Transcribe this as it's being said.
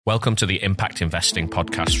Welcome to the Impact Investing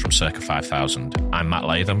podcast from Circa 5000. I'm Matt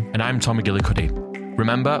Latham. And I'm Tom McGillicuddy.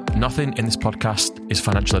 Remember, nothing in this podcast is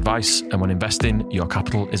financial advice, and when investing, your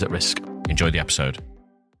capital is at risk. Enjoy the episode.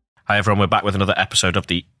 Hi everyone, we're back with another episode of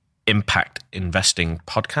the Impact Investing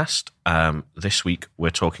podcast. This week we're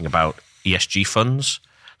talking about ESG funds.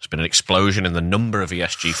 There's been an explosion in the number of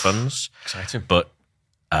ESG funds. Exciting. But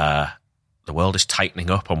the world is tightening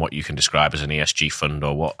up on what you can describe as an ESG fund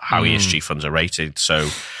or how ESG funds are rated. So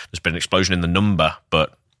there's been an explosion in the number,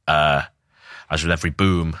 but as with every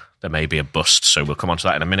boom, there may be a bust. So we'll come on to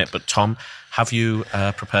that in a minute. But Tom, have you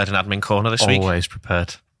prepared an admin corner this week? Always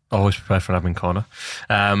prepared. Always prepared for an admin corner.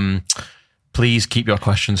 Please keep your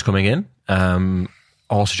questions coming in.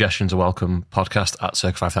 All suggestions are welcome.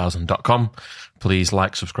 podcast@circa5000.com. Please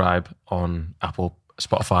like, subscribe on Apple,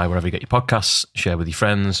 Spotify, wherever you get your podcasts. Share with your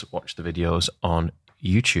friends. Watch the videos on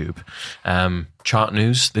YouTube. Chart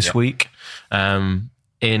news this week. In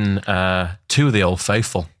two of the old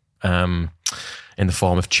faithful, in the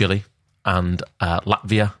form of Chile and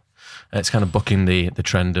Latvia. It's kind of bucking the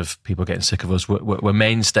trend of people getting sick of us. We're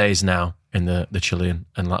mainstays now in the Chilean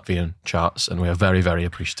and Latvian charts, and we are very, very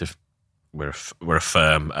appreciative. We're a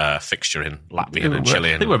firm fixture in Latvian and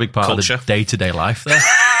Chilean. I think we're a big part culture. of the day-to-day life there.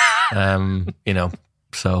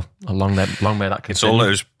 So long may that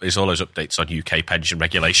continue. It's all those updates on UK pension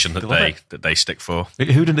regulation that they stick for.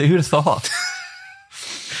 Who'd have thought?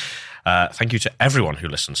 Thank you to everyone who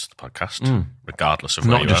listens to the podcast, regardless of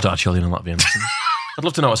where you are. Not just our Chilean and Latvian listeners. I'd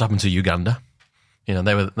love to know what's happened to Uganda. We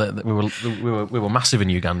were massive in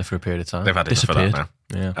Uganda for a period of time. They've had enough of that now.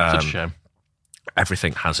 Yeah, such a shame.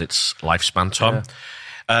 Everything has its lifespan, Tom.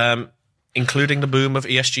 Yeah. Including the boom of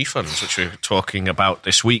ESG funds, which we're talking about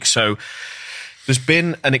this week. So there's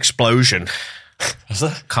been an explosion. Is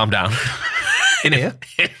there? Calm down. In here?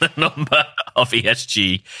 In the number of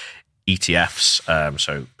ESG ETFs,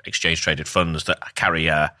 so exchange-traded funds that carry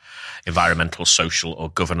a environmental, social, or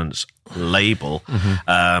governance label.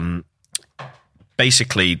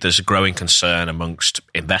 Basically, there's a growing concern amongst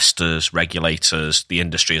investors, regulators, the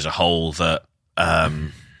industry as a whole that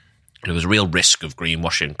there's a real risk of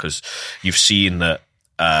greenwashing because you've seen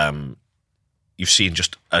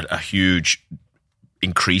just a huge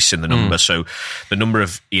increase in the number. So the number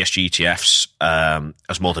of ESG ETFs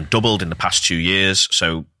has more than doubled in the past 2 years,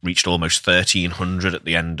 so reached almost 1,300 at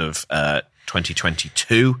the end of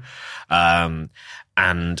 2022. And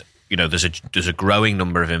there's a growing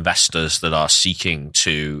number of investors that are seeking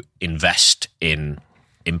to invest in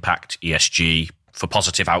impact ESG for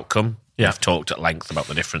positive outcome. Yeah. We've talked at length about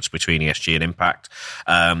the difference between ESG and impact.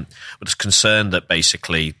 But there's concern that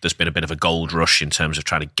basically there's been a bit of a gold rush in terms of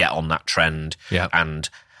trying to get on that trend. Yeah. And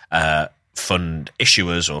fund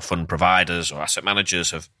issuers or fund providers or asset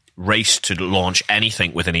managers have raced to launch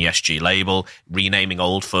anything with an ESG label, renaming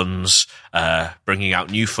old funds, bringing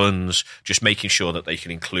out new funds, just making sure that they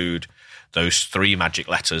can include those three magic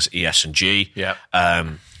letters, ES and G. Yeah.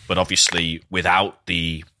 But obviously without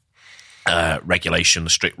the regulation, the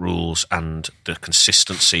strict rules, and the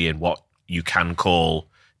consistency in what you can call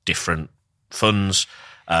different funds,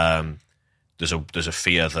 there's a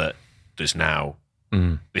fear that there's now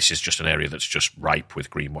this is just an area that's just ripe with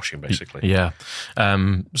greenwashing, basically. Yeah.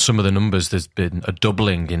 Some of the numbers, there's been a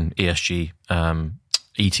doubling in ESG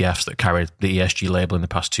ETFs that carried the ESG label in the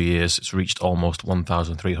past 2 years. It's reached almost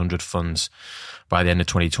 1,300 funds by the end of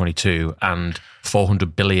 2022 and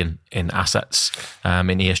 400 billion in assets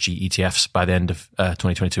in ESG ETFs by the end of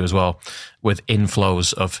 2022 as well, with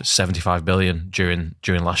inflows of 75 billion during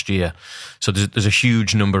last year. So there's a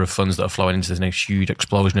huge number of funds that are flowing into this next huge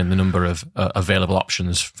explosion in the number of available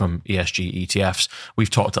options from ESG ETFs. We've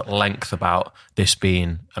talked at length about this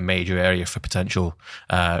being a major area for potential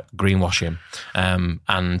greenwashing,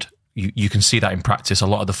 and you can see that in practice. A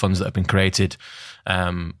lot of the funds that have been created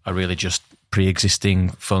are really just pre-existing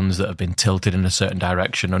funds that have been tilted in a certain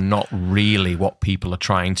direction and not really what people are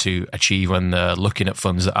trying to achieve when they're looking at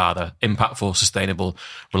funds that are the impactful, sustainable,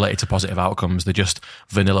 related to positive outcomes. They're just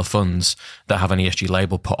vanilla funds that have an ESG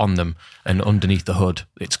label put on them, and underneath the hood,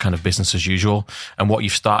 it's kind of business as usual. And what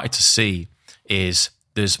you've started to see is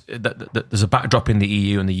there's a backdrop in the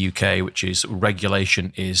EU and the UK, which is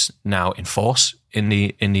regulation is now in force in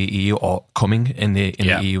the EU or coming in the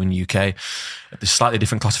EU and UK. There's slightly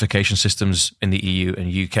different classification systems in the EU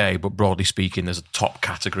and UK, but broadly speaking, there's top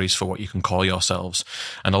categories for what you can call yourselves.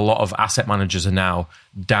 And a lot of asset managers are now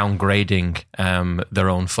downgrading their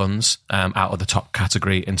own funds out of the top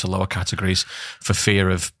category into lower categories for fear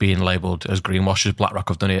of being labelled as greenwashers. BlackRock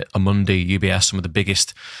have done it, Amundi, UBS, some of the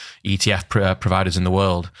biggest ETF providers in the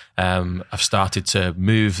world have started to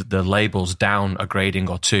move the labels down a grading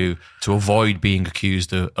or two to avoid being being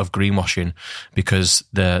accused of greenwashing because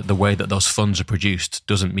the way that those funds are produced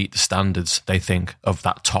doesn't meet the standards, they think, of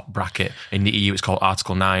that top bracket. In the EU, it's called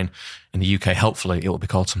Article 9. In the UK, helpfully, it will be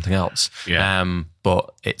called something else. Yeah.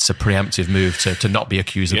 But it's a preemptive move to not be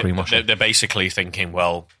accused of greenwashing. They're basically thinking,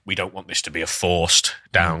 well, we don't want this to be a forced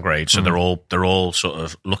downgrade. So they're all sort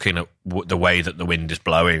of looking at the way that the wind is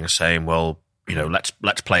blowing and saying, well,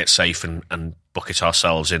 let's play it safe and bucket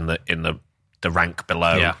ourselves in the rank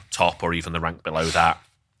below top or even the rank below that.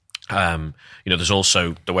 There's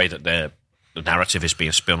also the way that the narrative is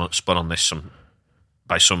being spun on this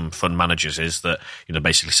by some fund managers is that,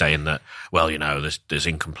 basically saying that, well, there's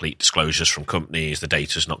incomplete disclosures from companies, the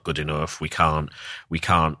data's not good enough, we can't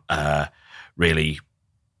really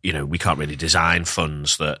design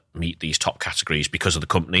funds that meet these top categories because of the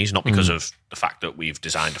companies, not because of the fact that we've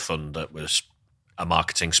designed a fund that was a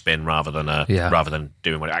marketing spin rather than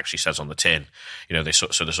doing what it actually says on the tin. They're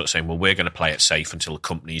sort of saying, well, we're going to play it safe until the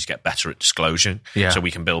companies get better at disclosure, so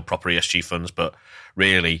we can build proper ESG funds. But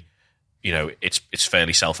really, it's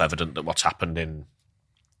fairly self-evident that what's happened in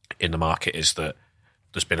the market is that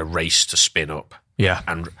there's been a race to spin up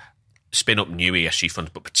and spin up new ESG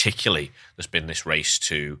funds, but particularly there's been this race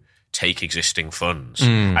to take existing funds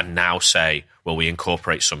and now say, well, we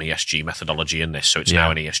incorporate some ESG methodology in this, so it's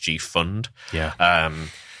now an ESG fund.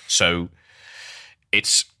 So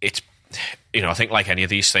it's I think like any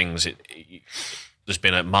of these things, there's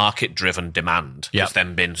been a market-driven demand that's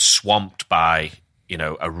then been swamped by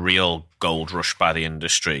a real gold rush by the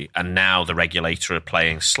industry, and now the regulator are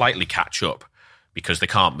playing slightly catch up because they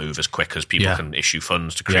can't move as quick as people can issue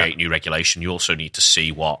funds to create new regulation. You also need to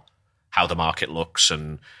see how the market looks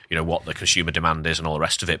and what the consumer demand is and all the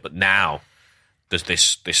rest of it. But now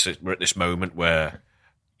there's we're at this moment where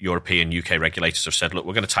European, UK regulators have said, look,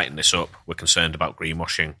 we're going to tighten this up. We're concerned about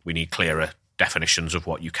greenwashing. We need clearer definitions of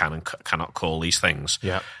what you can and cannot call these things.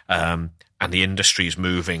 And the industry is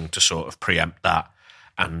moving to sort of preempt that.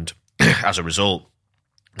 And as a result,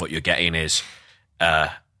 what you're getting is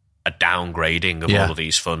a downgrading of all of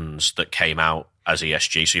these funds that came out as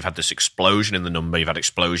ESG. So you've had this explosion in the number, you've had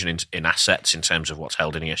explosion in assets in terms of what's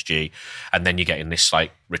held in ESG, and then you're getting this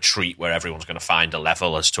like retreat where everyone's going to find a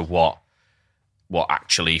level as to what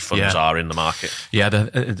actually funds are in the market.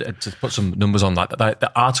 To put some numbers on that,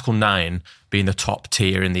 the Article 9 being the top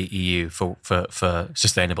tier in the EU for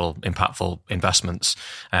sustainable, impactful investments,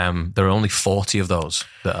 there are only 40 of those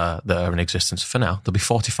that are in existence for now. There'll be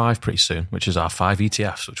 45 pretty soon, which is our 5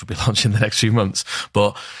 ETFs, which will be launched in the next few months.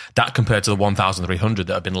 But that compared to the 1,300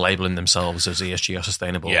 that have been labelling themselves as ESG or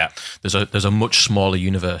sustainable, there's a much smaller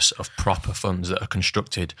universe of proper funds that are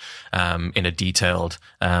constructed in a detailed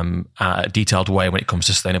way when it comes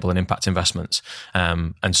to sustainable and impact investments.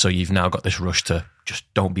 And so you've now got this rush to just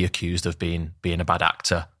don't be accused of being a bad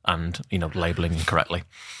actor and labelling incorrectly.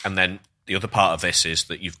 And then the other part of this is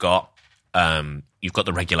that you've got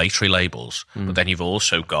the regulatory labels, but then you've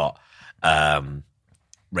also got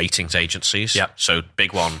ratings agencies. So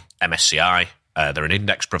big one, MSCI. They're an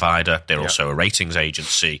index provider. They're also a ratings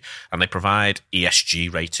agency, and they provide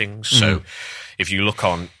ESG ratings. So if you look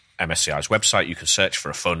on MSCI's website, you can search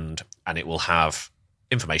for a fund, and it will have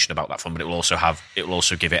information about that fund, but it will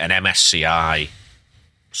also give it an MSCI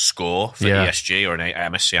score for ESG or an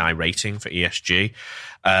MSCI rating for ESG.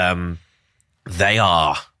 They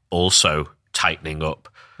are also tightening up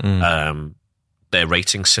their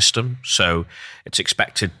rating system, so it's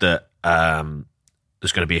expected that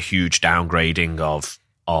there's going to be a huge downgrading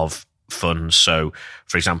of funds. So,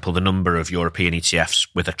 for example, the number of European ETFs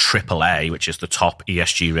with a AAA, which is the top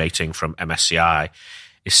ESG rating from MSCI,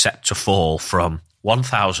 is set to fall from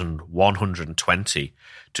 1,120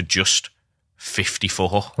 to just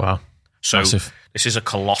 54. Wow. So massive. This is a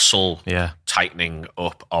colossal tightening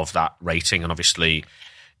up of that rating, and obviously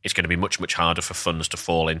it's going to be much, much harder for funds to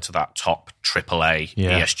fall into that top AAA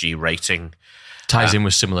ESG rating. Ties in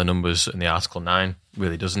with similar numbers in the Article 9,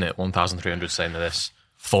 really, doesn't it? 1,300 saying this.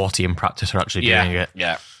 40 in practice are actually doing it.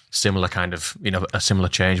 Yeah. Similar kind of, a similar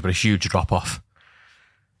change, but a huge drop-off.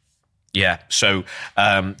 Yeah. So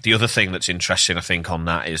the other thing that's interesting, I think, on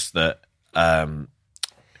that is that,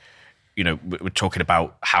 we're talking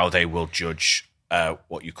about how they will judge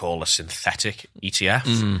what you call a synthetic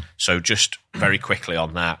ETF. So just very quickly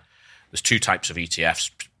on that, there's two types of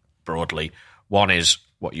ETFs broadly. One is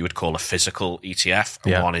what you would call a physical ETF,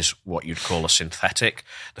 and one is what you'd call a synthetic.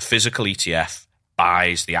 The physical ETF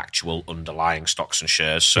buys the actual underlying stocks and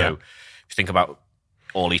shares. So if you think about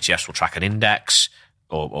all ETFs will track an index,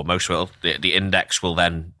 or most will. The index will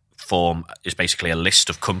then is basically a list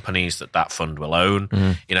of companies that fund will own.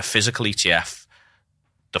 In a physical ETF,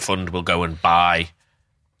 the fund will go and buy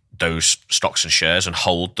those stocks and shares and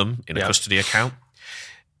hold them in a custody account.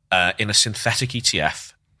 In a synthetic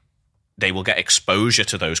ETF, they will get exposure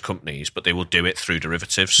to those companies, but they will do it through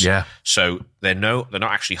derivatives. Yeah. So they're not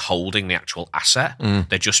actually holding the actual asset.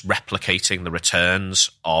 They're just replicating the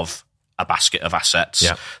returns of a basket of assets.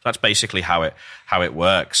 Yeah. That's basically how it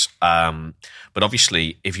works. But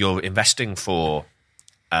obviously, if you're investing for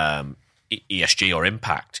ESG or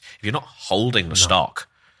impact, if you're not holding the stock,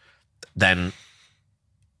 then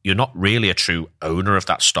you're not really a true owner of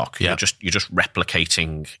that stock. Yeah. You're just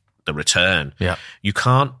replicating the return. Yeah. You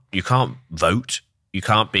can't vote. You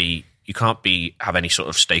can't have any sort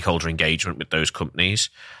of stakeholder engagement with those companies.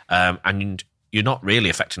 And you're not really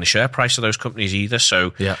affecting the share price of those companies either.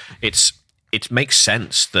 So it makes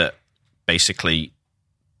sense that basically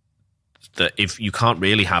that if you can't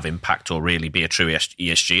really have impact or really be a true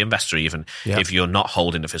ESG investor, even if you're not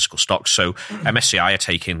holding the physical stocks. So MSCI are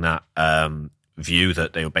taking that view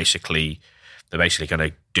that they're basically going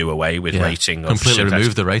to do away with rating. Completely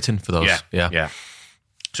remove the rating for those. Yeah.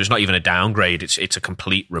 So it's not even a downgrade; it's a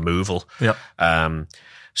complete removal. Yeah.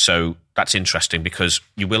 So that's interesting because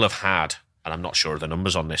you will have had, and I'm not sure of the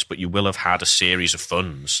numbers on this, but you will have had a series of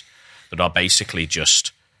funds that are basically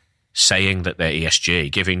just saying that they're ESG,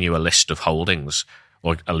 giving you a list of holdings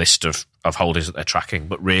or a list of holdings that they're tracking,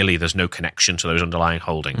 but really there's no connection to those underlying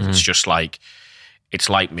holdings. It's just like, it's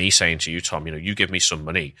like me saying to you, Tom, you give me some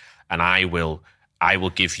money and I will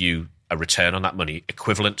give you a return on that money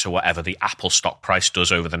equivalent to whatever the Apple stock price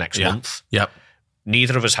does over the next month. Yep.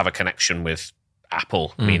 Neither of us have a connection with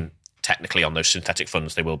Apple. I mean, technically on those synthetic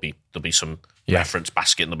funds, there'll be some reference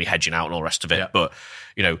basket and they'll be hedging out and all the rest of it. Yeah. But,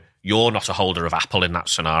 you're not a holder of Apple in that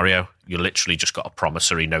scenario. You literally just got a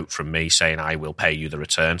promissory note from me saying I will pay you the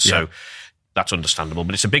return. So that's understandable.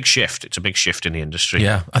 But it's a big shift. It's a big shift in the industry.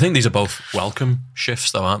 Yeah. I think these are both welcome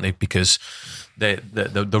shifts though, aren't they? Because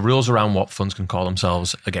the rules around what funds can call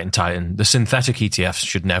themselves are getting tightened. The synthetic ETFs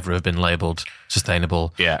should never have been labelled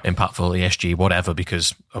sustainable, impactful, ESG, whatever,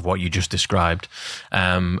 because of what you just described.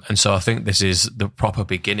 And so I think this is the proper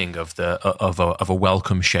beginning of a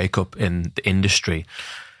welcome shake-up in the industry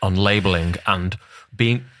on labelling and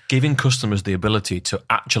giving customers the ability to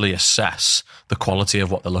actually assess the quality of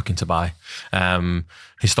what they're looking to buy.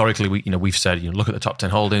 Historically, we've said, look at the top 10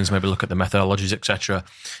 holdings, maybe look at the methodologies, etc.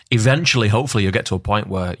 Eventually, hopefully, you'll get to a point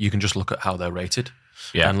where you can just look at how they're rated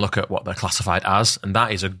and look at what they're classified as. And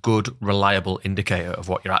that is a good, reliable indicator of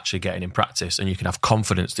what you're actually getting in practice. And you can have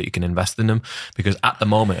confidence that you can invest in them. Because at the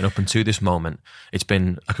moment and up until this moment, it's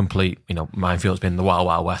been a complete, minefield. It's been the wild,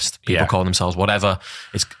 wild west. People call themselves whatever.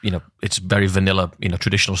 It's, it's very vanilla,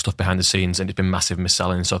 traditional stuff behind the scenes, and it's been massive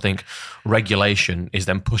mis-selling. So I think regulation is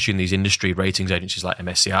then pushing these industry ratings agencies like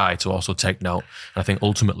MSCI to also take note. And I think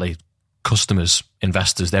ultimately, customers,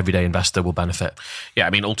 investors, the everyday investor will benefit. Yeah,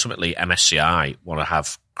 I mean, ultimately, MSCI want to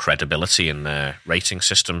have credibility in their rating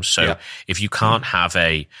system. So if you can't have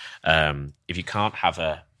a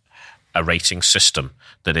rating system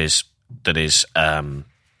that is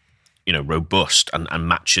robust and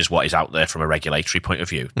matches what is out there from a regulatory point of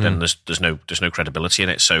view, then there's no credibility in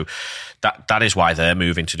it. So that is why they're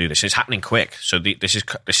moving to do this. It's happening quick. So this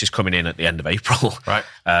is coming in at the end of April. Right.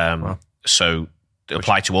 So they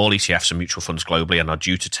apply to all ETFs and mutual funds globally and are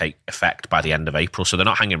due to take effect by the end of April. So they're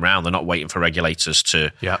not hanging around. They're not waiting for regulators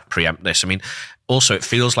to preempt this. I mean, also it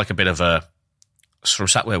feels like a bit of a, from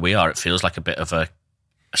sat where we are, it feels like a bit of a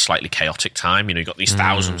slightly chaotic time. You've got these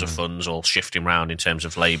thousands of funds all shifting around in terms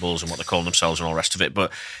of labels and what they call themselves and all the rest of it.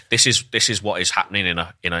 But this is what is happening in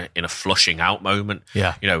a flushing out moment.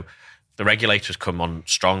 Yeah. The regulators come on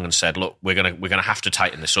strong and said, look, we're gonna have to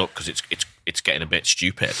tighten this up because it's getting a bit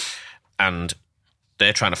stupid. And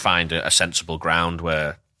they're trying to find a sensible ground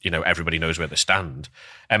where, everybody knows where they stand.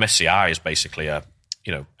 MSCI is basically an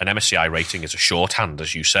MSCI rating is a shorthand,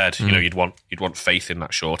 as you said. You'd want faith in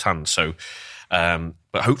that shorthand. So,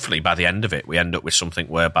 but hopefully by the end of it, we end up with something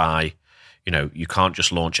whereby, you can't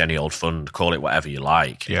just launch any old fund, call it whatever you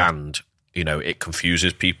like. Yeah. And, it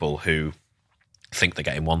confuses people who think they're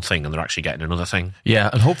getting one thing and they're actually getting another thing. Yeah.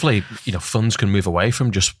 And hopefully, funds can move away from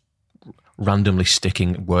just randomly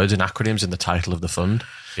sticking words and acronyms in the title of the fund.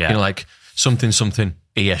 Yeah. Like something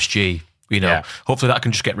ESG, hopefully that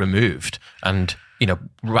can just get removed and,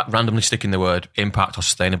 randomly sticking the word impact or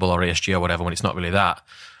sustainable or ESG or whatever when it's not really that.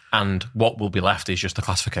 and what will be left is just the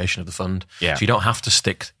classification of the fund. Yeah. So you don't have to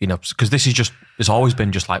stick, because this is just, it's always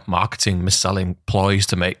been just like marketing, mis-selling ploys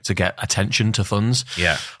to get attention to funds.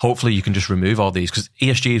 Yeah. Hopefully you can just remove all these, because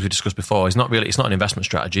ESG, as we discussed before, it's not an investment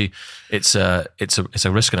strategy. It's a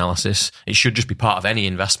risk analysis. It should just be part of any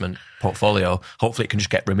investment portfolio. Hopefully it can just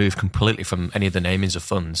get removed completely from any of the namings of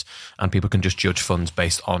funds, and people can just judge funds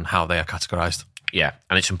based on how they are categorized. Yeah,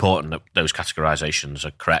 and it's important that those categorizations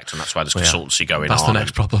are correct, and that's why there's consultancy going that's on. That's the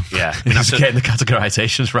next problem. Yeah. Getting the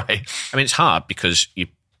categorizations right. I mean, it's hard because you,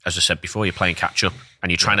 as I said before, you're playing catch up,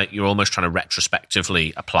 and you're almost trying to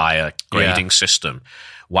retrospectively apply a grading system,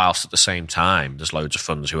 whilst at the same time there's loads of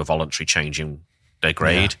funds who are voluntarily changing their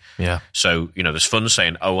grade. Yeah. So, there's funds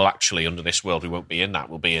saying, oh, well, actually, under this world, we won't be in that,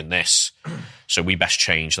 we'll be in this. So we best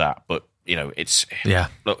change that. But, look,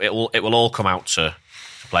 it will all come out to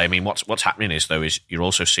play. I mean, what's happening is you're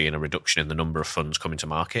also seeing a reduction in the number of funds coming to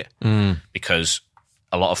market because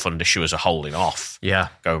a lot of fund issuers are holding off. Yeah.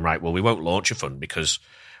 Going, right, well, we won't launch a fund because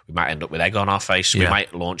we might end up with egg on our face. We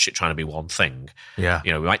might launch it trying to be one thing. Yeah.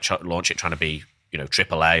 We might launch it trying to be,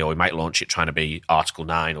 AAA, or we might launch it trying to be Article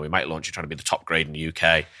 9, or we might launch it trying to be the top grade in the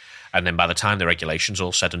UK. And then by the time the regulation's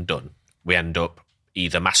all said and done, we end up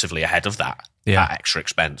either massively ahead of that at extra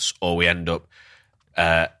expense, or we end up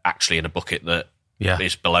actually in a bucket that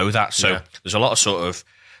is below that. So there's a lot of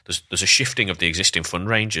there's a shifting of the existing fund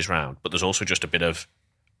ranges around, but there's also just a bit of,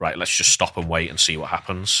 right, let's just stop and wait and see what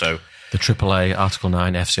happens. So the AAA Article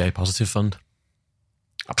 9 FCA positive fund.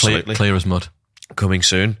 Absolutely. Clear as mud. Coming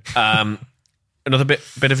soon. Another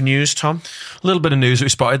bit of news, Tom? A little bit of news that we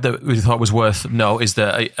spotted that we thought was worth note is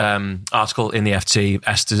the article in the FT,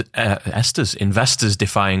 Esther's investors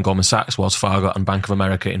defying Goldman Sachs, Wells Fargo and Bank of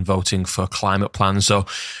America in voting for climate plans. So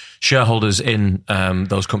shareholders in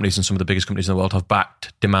those companies and some of the biggest companies in the world have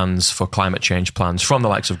backed demands for climate change plans from the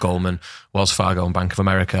likes of Goldman, Wells Fargo and Bank of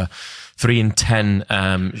America. 3 in 10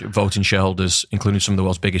 voting shareholders, including some of the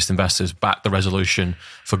world's biggest investors, backed the resolution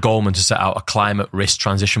for Goldman to set out a climate risk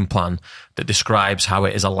transition plan that describes how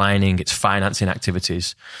it is aligning its financing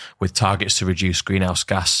activities with targets to reduce greenhouse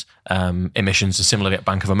gas emissions. And similarly at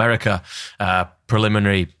Bank of America,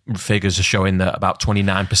 preliminary figures are showing that about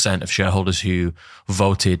 29% of shareholders who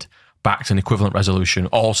voted backed an equivalent resolution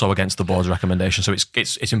also against the board's recommendation. So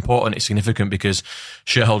it's important, it's significant, because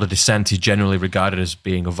shareholder dissent is generally regarded as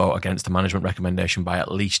being a vote against the management recommendation by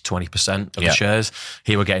at least 20% of the shares.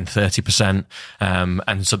 Here we're getting 30%.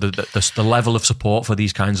 And so the level of support for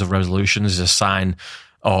these kinds of resolutions is a sign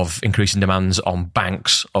of increasing demands on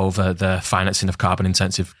banks over the financing of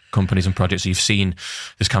carbon-intensive companies and projects. So you've seen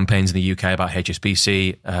there's campaigns in the UK about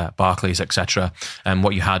HSBC, Barclays, etc. And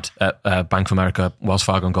what you had at Bank of America, Wells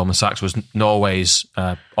Fargo and Goldman Sachs was Norway's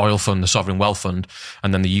oil fund, the Sovereign Wealth Fund,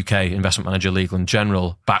 and then the UK investment manager Legal &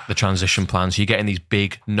 General backed the transition plan. So you're getting these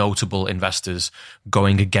big, notable investors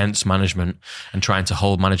going against management and trying to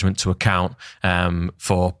hold management to account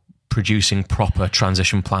for producing proper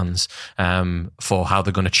transition plans for how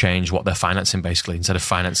they're going to change what they're financing, basically, instead of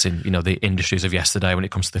financing, the industries of yesterday when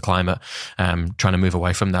it comes to the climate, trying to move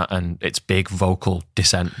away from that. And it's big vocal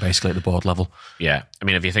dissent, basically, at the board level. Yeah. I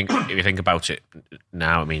mean, if you think about it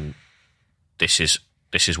now, I mean, this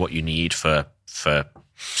is what you need for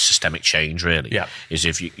systemic change, really. Yeah. Is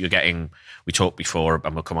if you're getting, we talked before,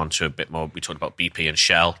 and we'll come on to a bit more, we talked about BP and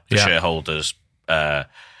Shell, the shareholders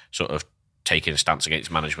sort of taking a stance against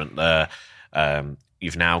management there.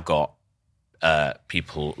 You've now got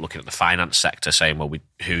people looking at the finance sector saying, well,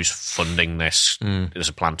 who's funding this? There's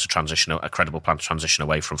a plan to transition, a credible plan to transition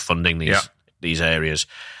away from funding these areas.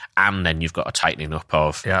 And then you've got a tightening up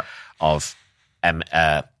of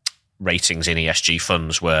ratings in ESG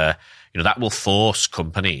funds where, that will force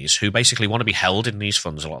companies who basically want to be held in these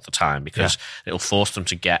funds a lot of the time, because it'll force them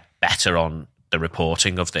to get better on the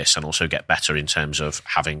reporting of this and also get better in terms of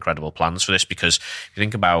having credible plans for this. Because if you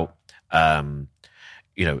think about,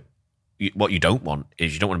 what you don't want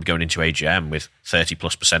is you don't want to be going into AGM with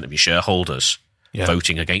 30+% of your shareholders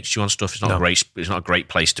voting against you on stuff. It's not a great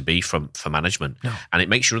place to be for management. No. And it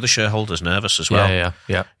makes your other shareholders nervous as well.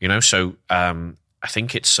 Yeah. So I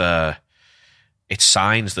think it's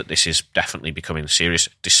signs that this is definitely becoming serious,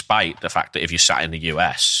 despite the fact that if you sat in the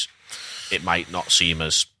US, it might not seem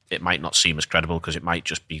as credible, because it might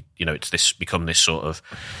just be, it's become this sort of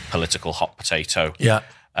political hot potato. Yeah.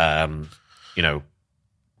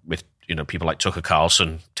 With people like Tucker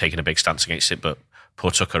Carlson taking a big stance against it, but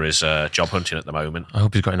poor Tucker is job hunting at the moment. I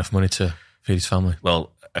hope he's got enough money to feed his family.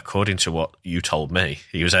 Well, according to what you told me,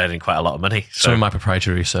 he was earning quite a lot of money. Some of my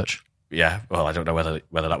proprietary research. Yeah, well, I don't know whether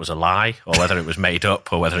that was a lie or whether it was made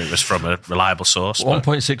up or whether it was from a reliable source.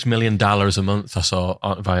 $1.6 million a month, I saw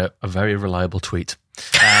via a very reliable tweet.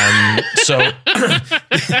 So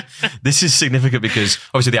this is significant because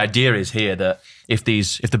obviously the idea is here that if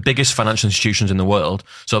the biggest financial institutions in the world,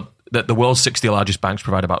 so that the world's 60 largest banks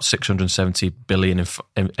provide about 670 billion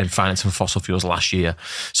in finance and fossil fuels last year.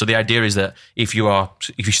 So the idea is that if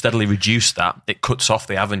you steadily reduce that, it cuts off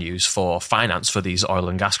the avenues for finance for these oil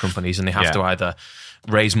and gas companies, and they have to either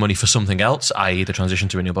raise money for something else, i.e. the transition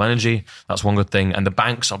to renewable energy. That's one good thing. And the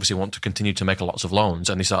banks obviously want to continue to make lots of loans,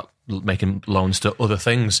 and they start making loans to other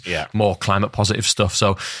things, more climate positive stuff.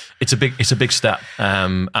 So it's a big step,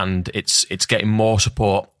 and it's getting more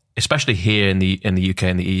support, especially here in the UK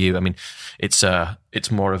and the EU. I mean, it's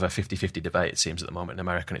more of a 50-50 debate, it seems, at the moment in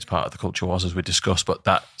America, and it's part of the culture wars, as we discussed, but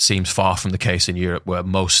that seems far from the case in Europe, where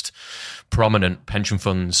most prominent pension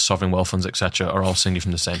funds, sovereign wealth funds, etc., are all singing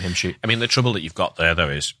from the same hymn sheet. I mean, the trouble that you've got there, though,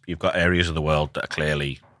 is you've got areas of the world that are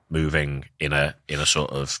clearly moving in a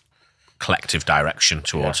sort of collective direction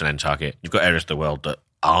towards an end target. You've got areas of the world that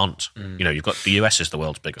aren't. You know, you've got the US is the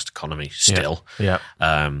world's biggest economy still.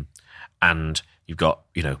 And you've got,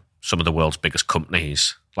 you know, some of the world's biggest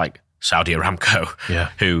companies like Saudi Aramco,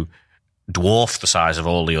 who dwarf the size of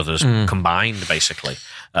all the others combined, basically.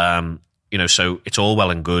 You know, so it's all well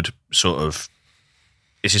and good, sort of,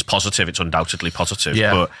 this is positive, it's undoubtedly positive,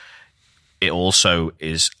 but it also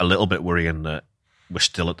is a little bit worrying that we're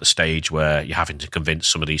still at the stage where you're having to convince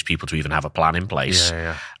some of these people to even have a plan in place.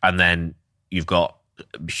 And then you've got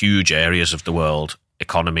huge areas of the world,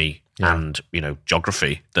 economy and, you know,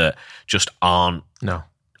 geography, that just aren't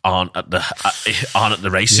at the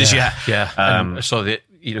races yet. So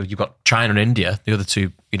you've got China and India, the other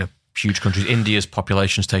two, you know, huge countries. India's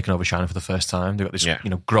population's taken over China for the first time. They've got this, you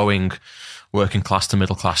know, growing working class to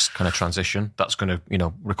middle class kind of transition. That's going to, you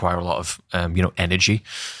know, require a lot of, you know, energy.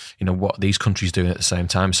 You know, what these countries doing at the same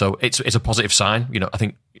time. So it's a positive sign. You know, I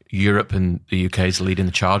think Europe and the UK is leading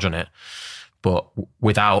the charge on it, but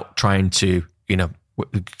without trying to, you know,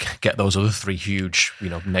 get those other three huge, you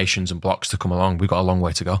know, nations and blocks to come along, we've got a long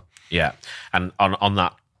way to go. Yeah, and on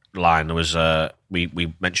that line, there was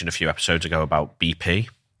we mentioned a few episodes ago about BP.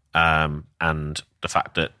 And the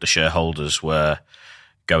fact that the shareholders were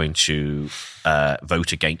going to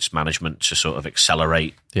vote against management to sort of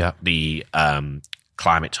accelerate the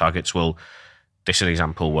climate targets. Well, this is an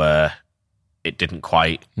example where it didn't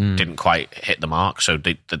quite hit the mark. So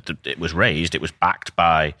it was raised. It was backed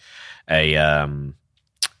by a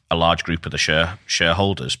large group of the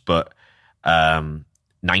shareholders, but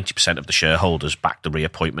 90% of the shareholders backed the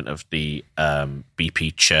reappointment of the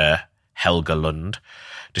BP chair, Helge Lund.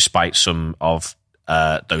 Despite some of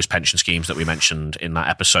those pension schemes that we mentioned in that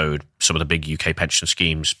episode, some of the big UK pension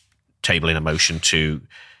schemes tabling a motion to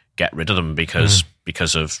get rid of them because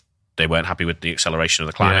of they weren't happy with the acceleration of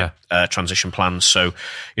the climate transition plans. So,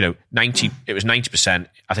 you know, it was 90%.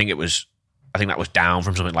 I think that was down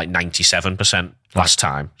from something like 97% last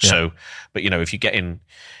time. So, but you know, if you get in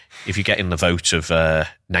the vote of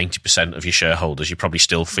 90% of your shareholders, you probably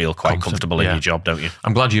still feel quite comfortable in your job, don't you?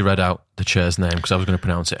 I'm glad you read out the chair's name, because I was going to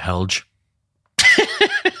pronounce it Helge.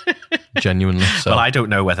 Genuinely. So. Well, I don't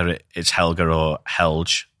know whether it's Helga or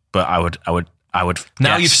Helge, but I would. Now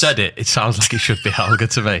guess. You've said it, it sounds like it should be Helga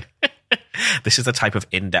to me. This is the type of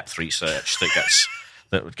in-depth research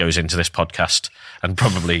that goes into this podcast, and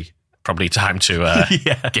probably time to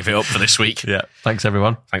give it up for this week. Yeah. Thanks,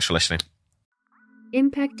 everyone. Thanks for listening.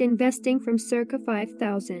 Impact Investing from Circa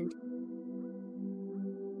 5000.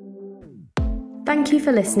 Thank you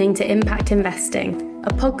for listening to Impact Investing, a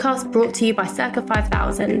podcast brought to you by Circa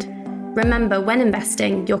 5000. Remember, when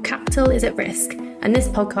investing, your capital is at risk, and this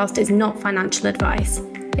podcast is not financial advice.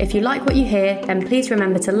 If you like what you hear, then please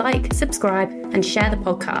remember to like, subscribe, and share the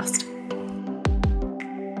podcast.